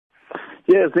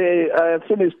Yes, they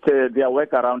finished their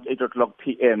work around 8 o'clock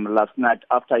p.m. last night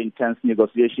after intense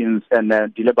negotiations and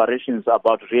deliberations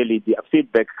about really the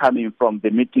feedback coming from the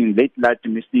late night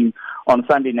meeting on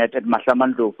Sunday night at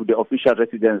Mahlaba Ndlopfu, the official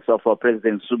residence of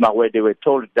President Zuma, where they were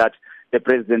told that the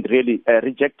president really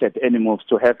rejected any moves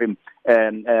to have him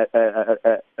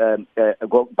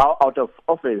bow out of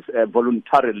office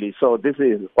voluntarily. So this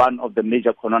is one of the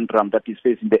major conundrums that is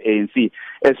facing the ANC.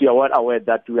 As you are well aware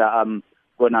that we are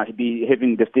going to be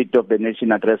having the State of the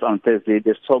Nation address on Thursday.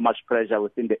 There's so much pressure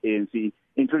within the ANC,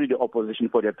 including the opposition,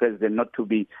 for the president not to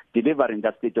be delivering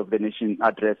that State of the Nation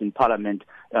address in Parliament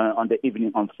on the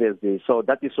evening on Thursday. So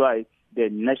that is why the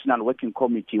National Working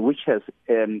Committee, which has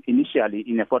initially,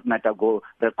 in a fortnight ago,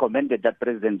 recommended that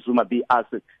President Zuma be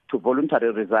asked to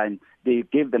voluntarily resign, they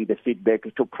gave them the feedback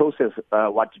to process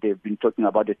what they've been talking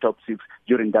about, the top six,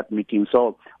 during that meeting.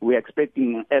 So we're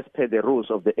expecting, as per the rules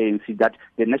of the ANC, that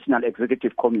the National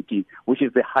Executive Committee, which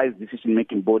is the highest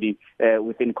decision-making body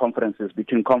within conferences,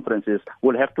 between conferences,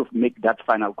 will have to make that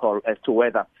final call as to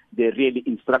whether they really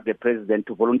instruct the president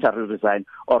to voluntarily resign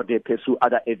or they pursue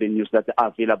other avenues that are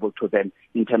available to them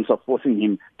in terms of forcing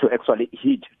him to actually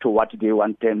heed to what they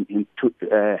want him to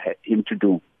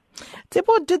do.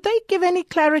 Tshepo, did they give any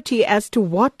clarity as to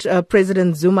what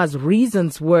President Zuma's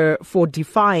reasons were for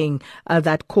defying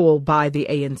that call by the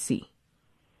ANC?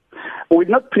 We're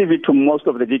not privy to most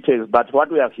of the details, but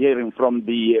what we are hearing from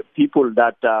the people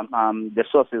that the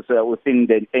sources within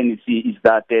the NEC is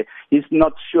that he's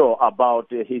not sure about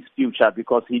his future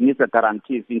because he needs a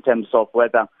guarantees in terms of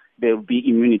whether there will be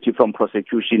immunity from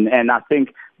prosecution. And I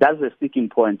think that's the sticking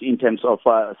point in terms of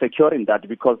securing that,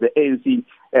 because the ANC,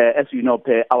 as you know,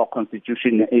 per our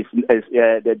constitution, is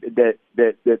the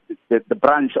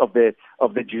branch of the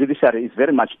judiciary is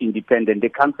very much independent. They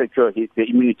can't secure the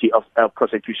immunity of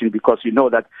prosecution because you know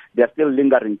that there are still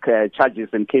lingering charges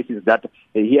and cases that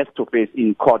he has to face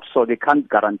in court, so they can't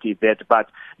guarantee that.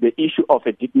 But the issue of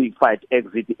a dignified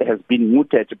exit has been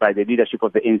mooted by the leadership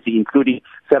of the ANC, including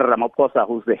Cyril Ramaphosa,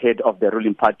 who's the head of the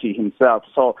ruling party himself.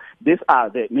 So these are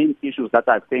the main issues that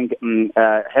I think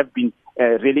have been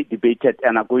really debated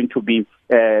and are going to be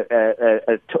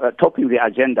topping the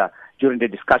agenda during the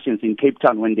discussions in Cape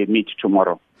Town when they meet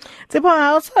tomorrow. Tshepo, I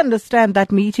also understand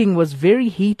that meeting was very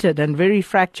heated and very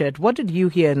fractured. What did you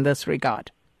hear in this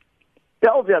regard?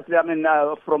 Yeah, obviously, I mean,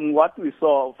 from what we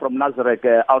saw from Nazareth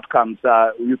outcomes,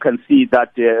 you can see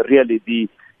that really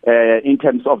in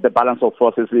terms of the balance of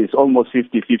forces, is almost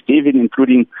 50-50, even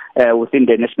including within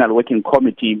the National Working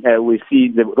Committee. We see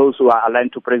those who are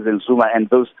aligned to President Zuma and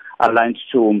those aligned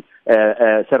to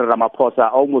Cyril Ramaphosa,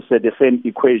 almost the same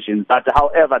equation. But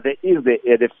however, there is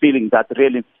the feeling that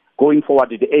really going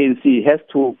forward, the ANC has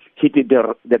to hit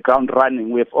the ground running.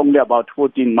 We have only about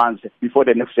 14 months before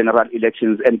the next general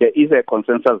elections, and there is a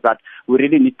consensus that we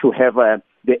really need to have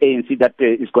the ANC that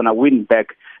is going to win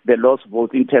back the lost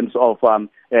vote in terms of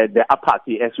the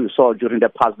apathy, as we saw during the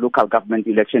past local government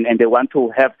election, and they want to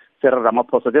have Cyril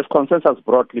Ramaphosa. There's consensus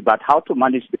broadly, but how to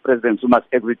manage the President Zuma's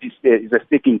exit is a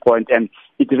sticking point, and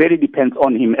it really depends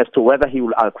on him as to whether he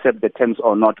will accept the terms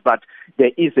or not. But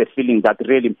there is a feeling that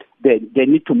really they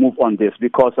need to move on this,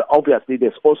 because obviously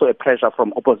there's also a pressure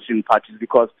from opposition parties,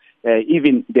 because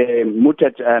even the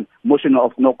mooted motion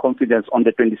of no confidence on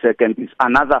the 22nd is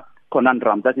another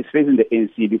conundrum that is facing the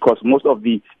ANC, because most of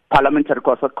the parliamentary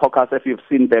caucus, if you've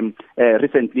seen them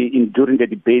recently during the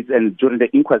debates and during the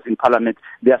inquest in Parliament,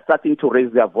 they are starting to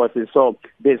raise their voices. So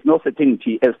there's no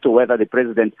certainty as to whether the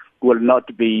president will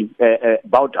not be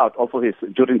bowed out of office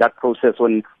during that process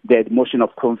when the motion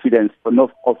of confidence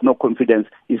of no confidence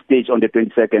is staged on the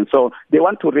 22nd. So they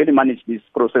want to really manage this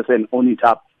process and own it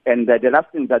up. And the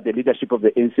last thing that the leadership of the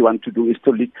ANC want to do is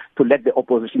to let the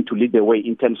opposition to lead the way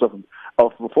in terms of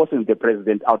forcing the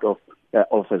president out of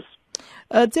office.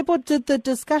 Tshepo, did the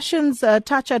discussions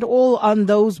touch at all on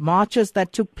those marches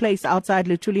that took place outside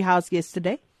Luthuli House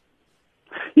yesterday?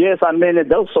 Yes, I mean,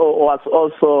 there was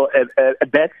also a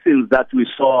bad thing that we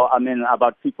saw, I mean,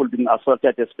 about people being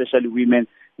assaulted, especially women,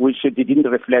 which didn't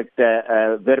reflect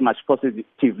very much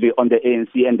positively on the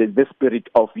ANC and the spirit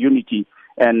of unity.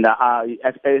 And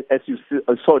as you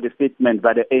saw the statement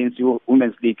by the ANC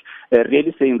Women's League,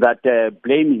 really saying that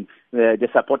blaming the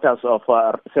supporters of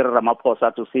Cyril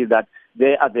Ramaphosa to say that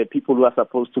they are the people who are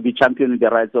supposed to be championing the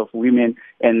rights of women,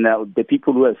 and the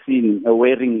people who are seen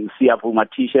wearing SAFM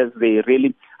t-shirts, they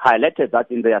really highlighted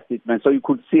that in their statement. So you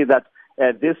could see that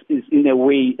this is in a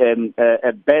way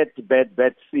a bad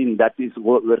thing that is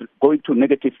going to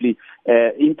negatively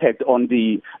impact on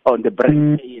the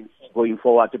brand ANC going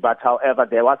forward. But however,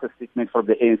 there was a statement from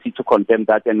the ANC to condemn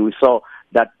that, and we saw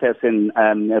that person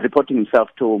reporting himself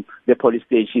to the police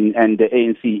station and the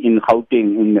ANC in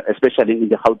Gauteng, especially in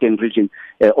the Gauteng region,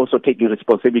 also taking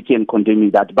responsibility and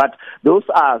condemning that. But those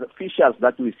are features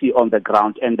that we see on the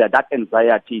ground, and that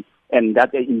anxiety and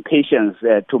that impatience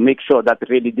to make sure that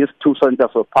really these two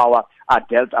centers of power are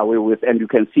dealt away with. And you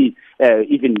can see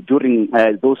even during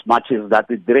those marches that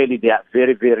really they are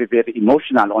very, very, very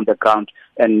emotional on the ground.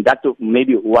 And that may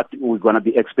be what we're going to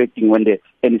be expecting when the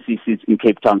NEC sits in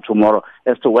Cape Town tomorrow,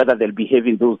 as to whether they'll be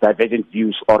having those divergent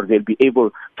views or they'll be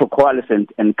able to coalesce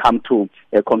and come to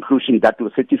a conclusion that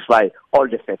will satisfy all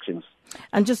the factions.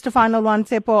 And just a final one,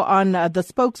 Tshepo, on the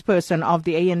spokesperson of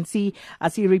the ANC,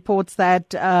 as he reports that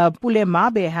Pule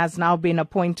Mabe has now been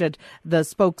appointed the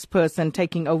spokesperson,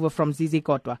 taking over from Zizi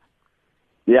Kodwa.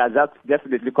 Yeah, that's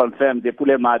definitely confirmed. The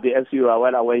Pule Mabe, as you are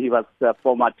well aware, he was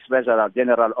former Treasurer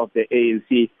General of the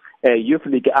ANC. Youth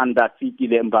League under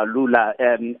Fikile Mbalula,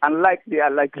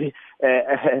 unlikely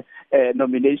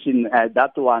nomination,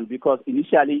 that one, because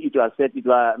initially it was said, we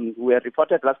were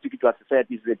reported last week, it was said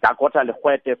is Dakota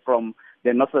Lekwete from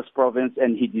the Northwest Province,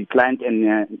 and he declined,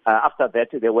 and after that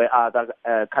there were other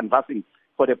canvassing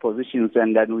for the positions,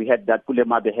 and then we had that Pule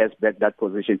Mabe has back that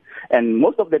position. And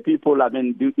most of the people,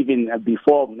 even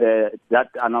before that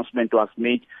announcement was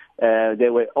made, they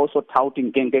were also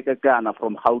touting Kenkekekana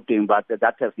from Gauteng, but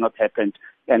that has not happened.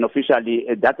 And officially,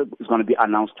 that is going to be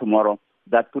announced tomorrow,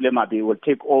 that Pule Mabe will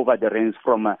take over the reins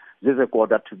from Zizi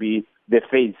Kodwa to be the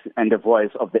face and the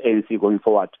voice of the ANC going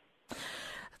forward.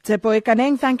 Tshepo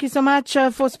Ikaneng, thank you so much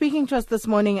for speaking to us this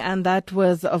morning. And that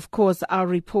was, of course, our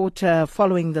reporter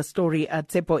following the story,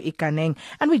 Tshepo Ikaneng.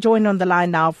 And we join on the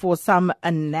line now for some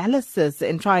analysis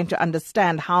in trying to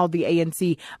understand how the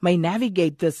ANC may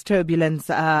navigate this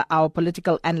turbulence. Our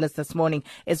political analyst this morning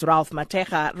is Ralph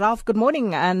Mathekg. Ralph, good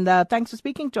morning, and thanks for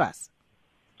speaking to us.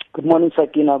 Good morning,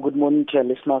 Sakina. Good morning to your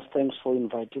listeners. Thanks for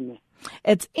inviting me.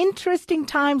 It's interesting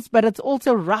times, but it's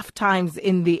also rough times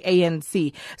in the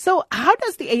ANC. So how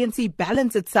does the ANC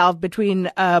balance itself between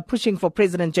pushing for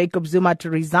President Jacob Zuma to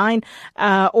resign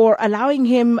or allowing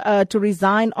him to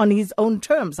resign on his own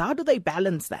terms? How do they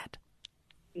balance that?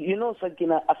 You know,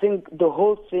 Sakina, I think the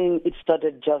whole thing, it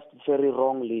started just very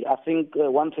wrongly. I think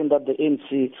one thing that the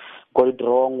ANC got it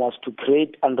wrong was to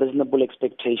create unreasonable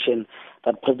expectation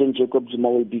that President Jacob Zuma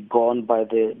will be gone by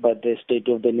the State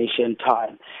of the Nation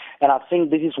time. And I think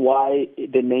this is why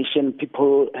the nation,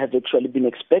 people have actually been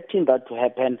expecting that to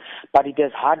happen, but it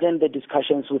has hardened the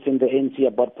discussions within the ANC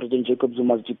about President Jacob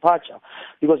Zuma's departure.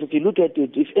 Because if you look at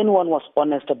it, if anyone was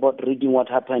honest about reading what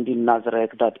happened in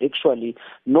Nazareth, that actually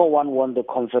no one won the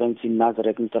conference in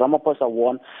Nazareth. Mr. Ramaphosa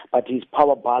won, but his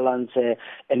power balance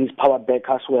and his power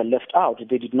backers were left out.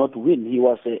 They did not win. He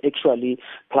was actually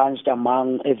plunged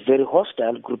among a very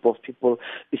hostile group of people,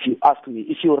 if you ask me.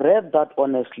 If you read that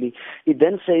honestly, it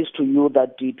then says to you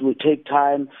that it will take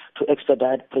time to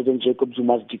expedite President Jacob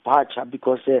Zuma's departure,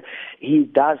 because he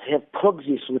does have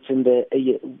proxies within the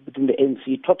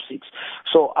ANC top six.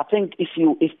 So I think if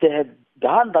they had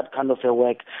done that kind of a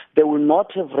work, they will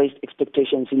not have raised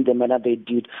expectations in the manner they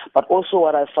did. But also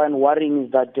what I find worrying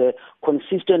is that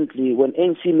consistently, when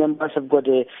ANC members have got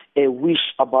a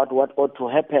wish about what ought to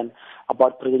happen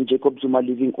about President Jacob Zuma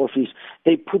leaving office,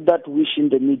 they put that wish in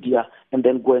the media and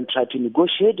then go and try to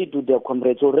negotiate it with their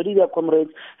comrades. Already their comrades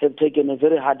have taken a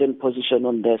very hardened position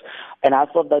on this. And I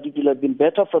thought that it would have been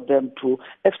better for them to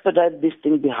expedite this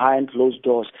thing behind closed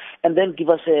doors and then give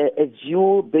us a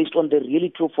view based on the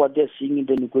reality of what they're seeing in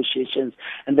the negotiations,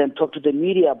 and then talk to the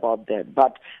media about that.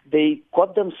 But they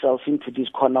got themselves into this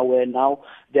corner where now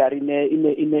they are in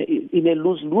a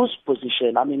lose-lose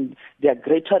position. I mean, they are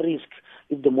greater risk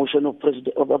if the motion of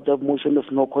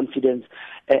no confidence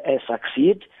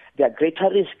succeed. They are greater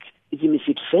risk even if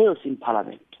it fails in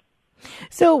Parliament.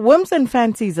 So, whims and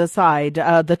fancies aside,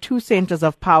 the two centers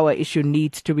of power issue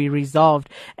needs to be resolved.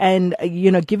 And,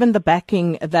 given the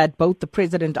backing that both the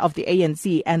president of the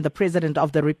ANC and the president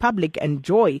of the Republic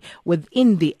enjoy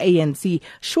within the ANC,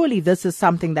 surely this is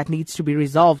something that needs to be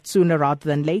resolved sooner rather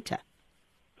than later.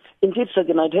 Indeed,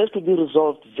 Sakina, it has to be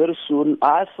resolved very soon.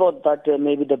 I thought that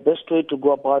maybe the best way to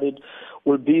go about it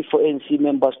will be for ANC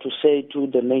members to say to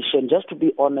the nation, just to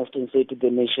be honest and say to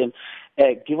the nation,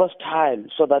 give us time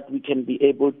so that we can be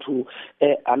able to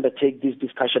undertake this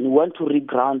discussion. We want to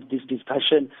reground this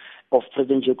discussion of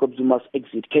President Jacob Zuma's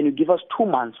exit. Can you give us 2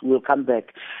 months? We'll come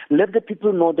back. Let the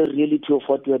people know the reality of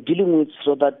what we are dealing with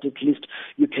so that at least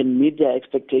you can meet their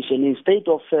expectation. Instead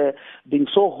of being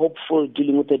so hopeful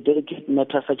dealing with a delicate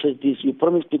matter such as this, you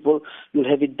promise people you'll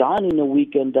have it done in a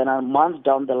week, and then a month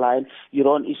down the line,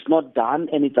 it's not done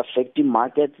and it's affecting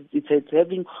markets. It's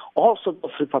having all sorts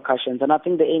of repercussions. And I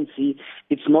think the ANC,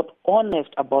 it's not honest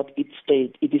about its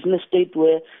state. It is in a state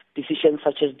where decisions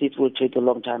such as this will take a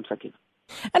long time, Sakina.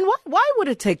 And why would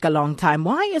it take a long time?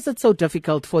 Why is it so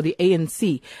difficult for the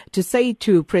ANC to say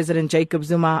to President Jacob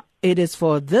Zuma, it is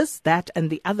for this, that, and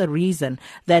the other reason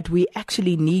that we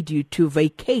actually need you to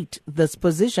vacate this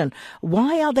position?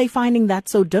 Why are they finding that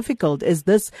so difficult? Is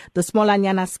this the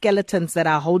smallanyana skeletons that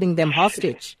are holding them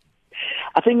hostage?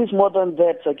 I think it's more than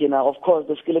that, Sakina. Of course,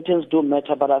 the skeletons do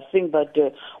matter, but I think that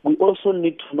we also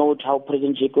need to note how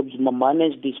President Jacob Zuma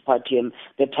managed this party and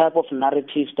the type of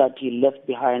narratives that he left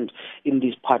behind in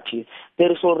this party.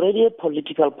 There is already a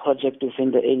political project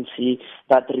within the ANC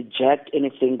that rejects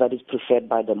anything that is preferred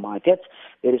by the market.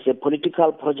 There is a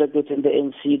political project within the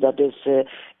ANC that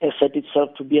has set itself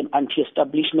to be an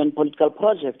anti-establishment political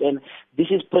project. And this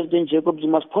is President Jacob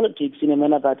Zuma's politics in a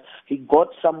manner that he got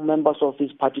some members of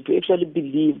his party to actually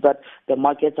believe that the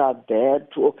markets are there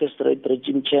to orchestrate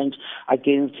regime change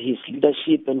against his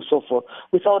leadership and so forth,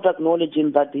 without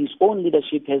acknowledging that his own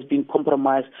leadership has been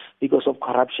compromised because of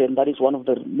corruption. That is one of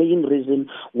the main reasons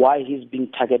why he's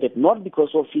being targeted, not because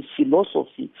of his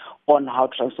philosophy on how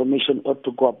transformation ought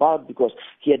to go about, because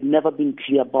he had never been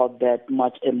clear about that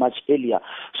much earlier.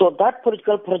 So that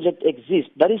political project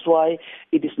exists. That is why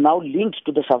it is now linked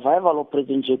to the survival of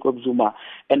President Jacob Zuma.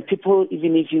 And people,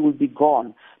 even if he will be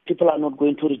gone, people are not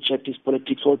going to reject his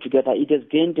politics altogether. It has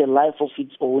gained a life of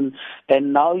its own.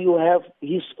 And now you have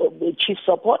his chief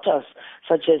supporters,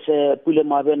 such as Pule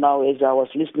Mabe now, as I was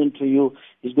listening to you,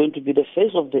 is going to be the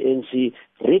face of the ANC.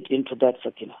 Read into that,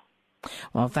 Sakina.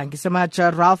 Well, thank you so much.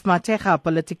 Ralph Mathekg,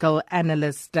 political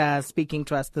analyst, speaking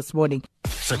to us this morning.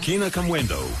 Sakina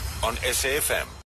Kamwendo on SAfm.